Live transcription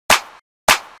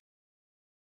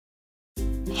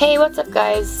Hey, what's up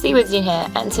guys, Seawizjin here,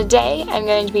 and today I'm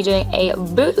going to be doing a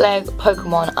bootleg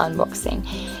Pokemon unboxing.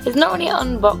 It's not really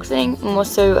an unboxing, more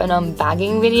so an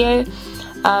unbagging video.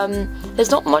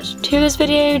 There's not much to this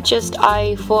video, just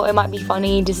I thought it might be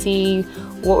funny to see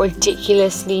what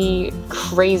ridiculously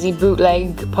crazy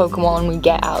bootleg Pokemon we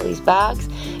get out of these bags.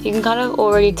 You can kind of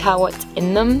already tell what's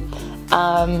in them,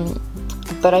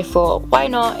 but I thought, why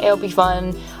not, it'll be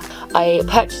fun. I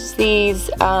purchased these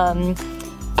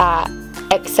at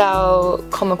Excel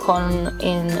Comic Con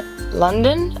in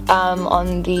London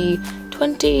on the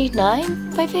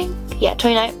 29th, I think? Yeah,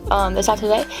 29th, this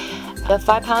Saturday. They're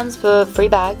 £5 for 3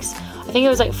 bags. I think it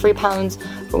was like £3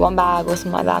 for 1 bag or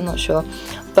something like that, I'm not sure.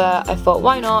 But I thought,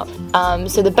 why not?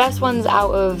 So the best ones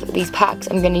out of these packs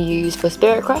I'm going to use for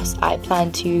Spirit Crest. I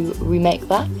plan to remake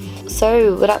that.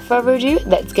 So without further ado,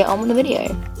 let's get on with the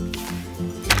video.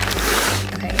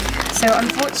 Okay, so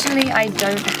unfortunately I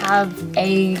don't have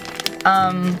a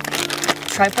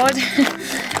tripod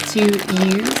to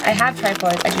use. I have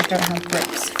tripods, I just don't have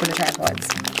grips for the tripods.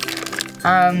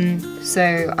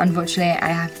 So unfortunately I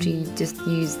have to just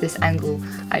use this angle.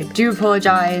 I do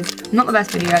apologise, not the best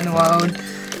video in the world.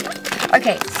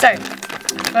 Okay, so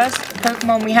first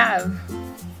Pokemon we have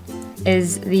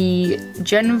is the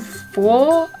Gen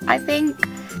 4, I think?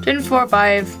 Gen 4 or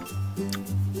 5.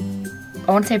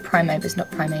 I want to say Primeape, but it's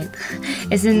not Primeape.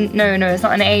 It's no, it's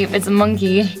not an ape, it's a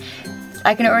monkey.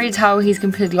 I can already tell he's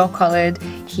completely off-coloured.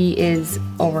 He is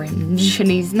orange, and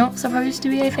he's not supposed to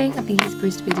be, I think. I think he's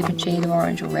supposed to be a different shade of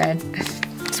orange or red.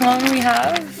 This one we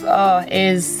have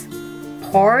is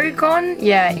Porygon?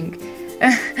 Yeah, I think.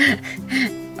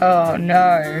 Oh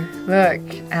no, look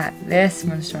at this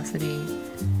monstrosity.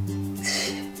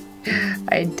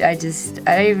 I don't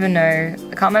even know.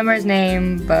 I can't remember his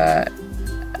name, but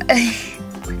oh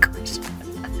my gosh.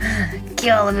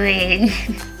 Kill me.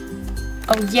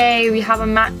 Oh yay, we have a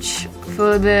match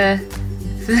for the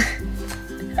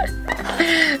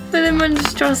for the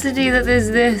monstrosity that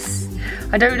is this.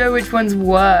 I don't know which one's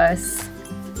worse.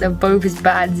 They're both as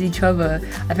bad as each other.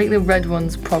 I think the red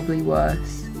one's probably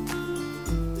worse.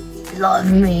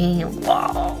 Love me.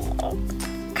 Wow.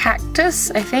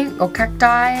 Cactus, I think, or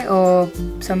cacti, or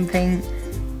something.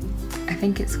 I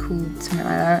think it's called something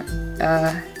like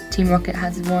that. Team Rocket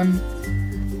has one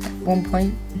at one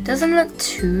point. Doesn't look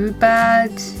too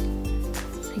bad,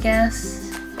 I guess.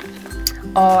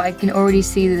 Oh, I can already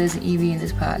see that there's an Eevee in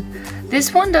this pack.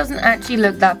 This one doesn't actually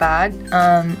look that bad.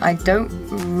 I don't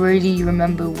really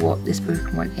remember what this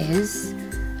Pokemon is.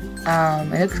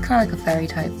 It looks kind of like a fairy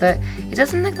type, but it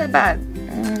doesn't look that bad,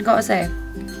 gotta say.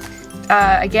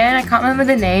 Again, I can't remember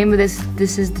the name, but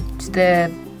this is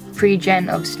the pre-gen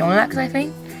of Snorlax, I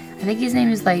think. I think his name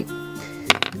is like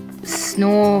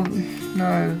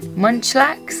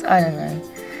Munchlax? I don't know.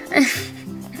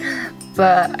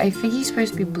 But I think he's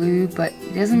supposed to be blue, but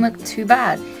he doesn't look too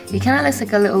bad. He kind of looks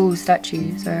like a little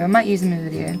statue, so I might use him in the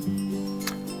video.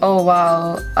 Oh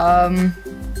wow,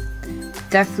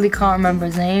 definitely can't remember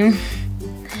his name.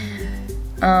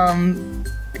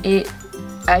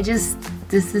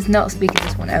 This is not speaking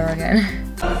this one ever again.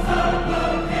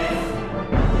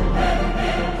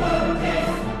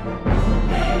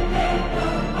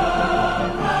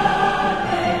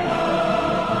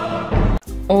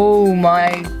 Oh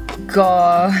my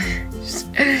gosh.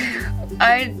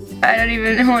 I don't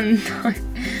even want to know.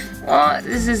 What?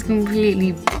 This is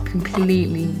completely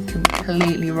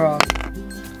wrong.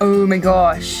 Oh my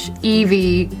gosh.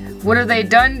 Eevee, what have they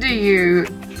done to you?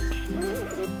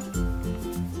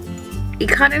 He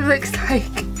kind of looks like,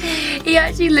 he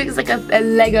actually looks like a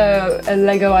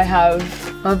Lego I have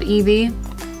of Eevee.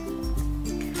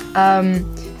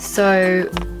 So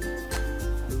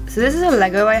this is a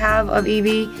Lego I have of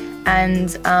Eevee,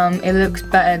 and it looks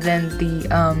better than the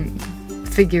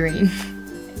figurine.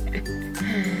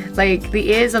 Like the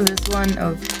ears of this one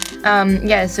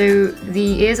yeah, so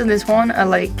the ears on this one are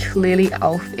like clearly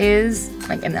elf ears,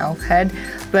 like an elf head,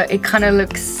 but it kind of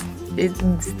looks,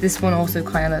 this one also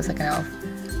kind of looks like an elf.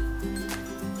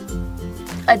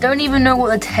 I don't even know what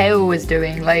the tail is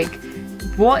doing, like,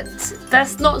 what?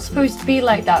 That's not supposed to be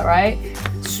like that, right?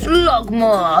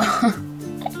 Slugma!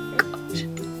 Oh gosh.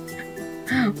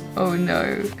 Oh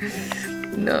no.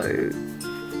 No.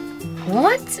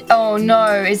 What? Oh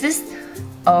no, is this?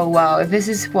 Oh wow, if this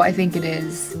is what I think it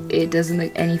is, it doesn't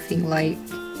look anything like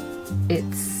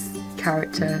its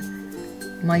character.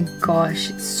 My gosh,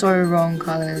 it's so wrong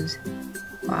coloured.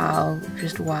 Wow,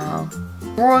 just wow.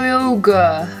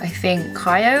 Kyogre, I think.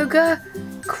 Kyogre?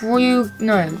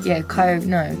 No.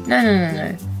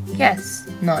 Yes,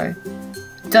 no.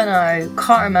 Dunno,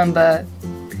 can't remember.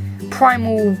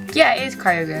 Primal, yeah, it is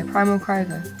Kyogre. Primal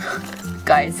Kyogre.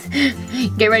 guys,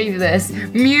 get ready for this.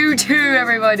 Mewtwo,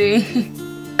 everybody.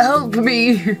 Help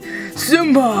me,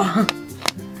 Simba.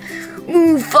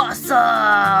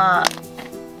 Mufasa.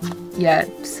 Yeah,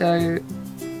 so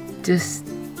just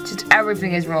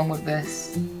everything is wrong with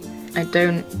this. I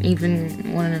don't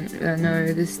even want to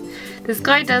know. This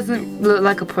guy doesn't look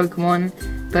like a Pokemon,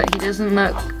 but he doesn't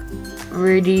look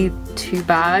really too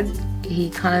bad. He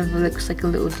kind of looks like a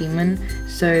little demon,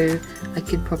 so I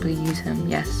could probably use him,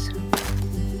 yes.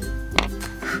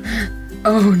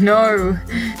 Oh no,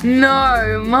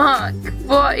 no, Mark,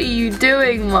 what are you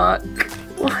doing, Mark?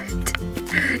 What?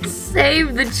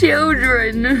 Save the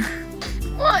children.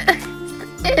 What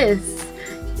is this?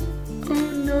 Oh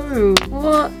no,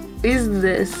 what is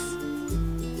this?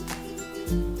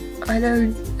 I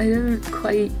don't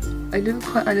quite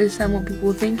understand what people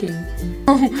are thinking.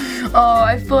 Oh,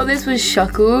 I thought this was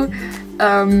Shuckle.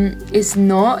 It's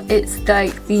not. It's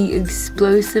like the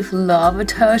explosive lava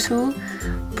turtle.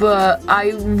 But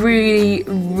I really,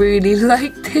 really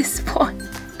like this one.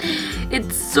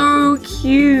 It's so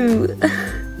cute.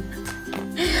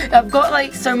 I've got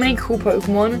like so many cool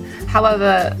Pokemon.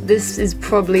 However, this is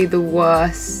probably the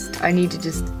worst. I need to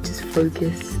just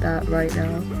focus that right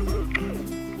now.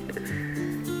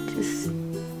 Just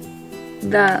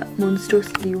that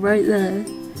monstrosity right there.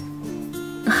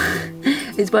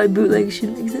 It's why bootleg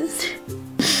shouldn't exist.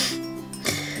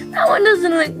 That one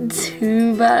doesn't look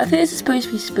too bad. I think it's supposed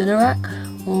to be Spinarak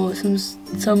or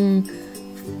some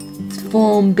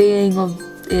form being of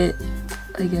it,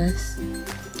 I guess.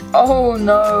 Oh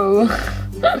no.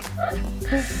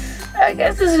 I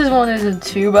guess this one isn't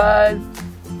too bad.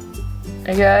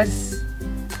 I guess.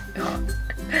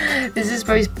 This is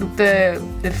supposed to be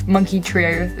the monkey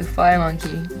trio, the fire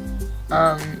monkey.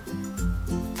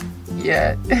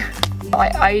 Yeah.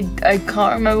 I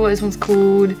can't remember what this one's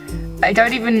called. I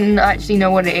don't even actually know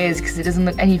what it is because it doesn't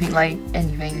look anything like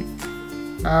anything.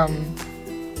 I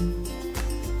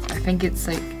think it's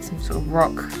like some sort of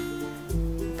rock,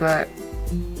 but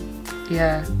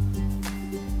yeah.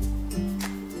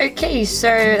 Okay, so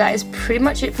that is pretty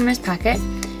much it from this packet.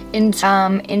 In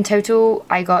total,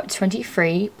 I got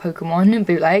 23 Pokemon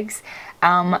bootlegs.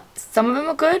 Some of them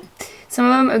are good. Some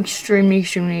of them are extremely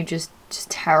just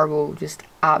terrible, just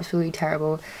absolutely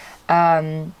terrible.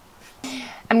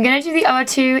 I'm gonna do the other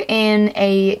two in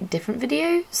a different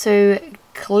video, so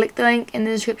click the link in the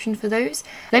description for those.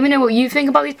 Let me know what you think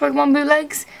about these Pokemon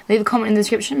bootlegs. Leave a comment in the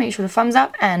description, make sure to thumbs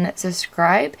up and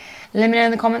subscribe. Let me know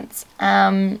in the comments,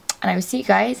 and I will see you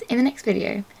guys in the next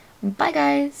video. Bye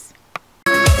guys!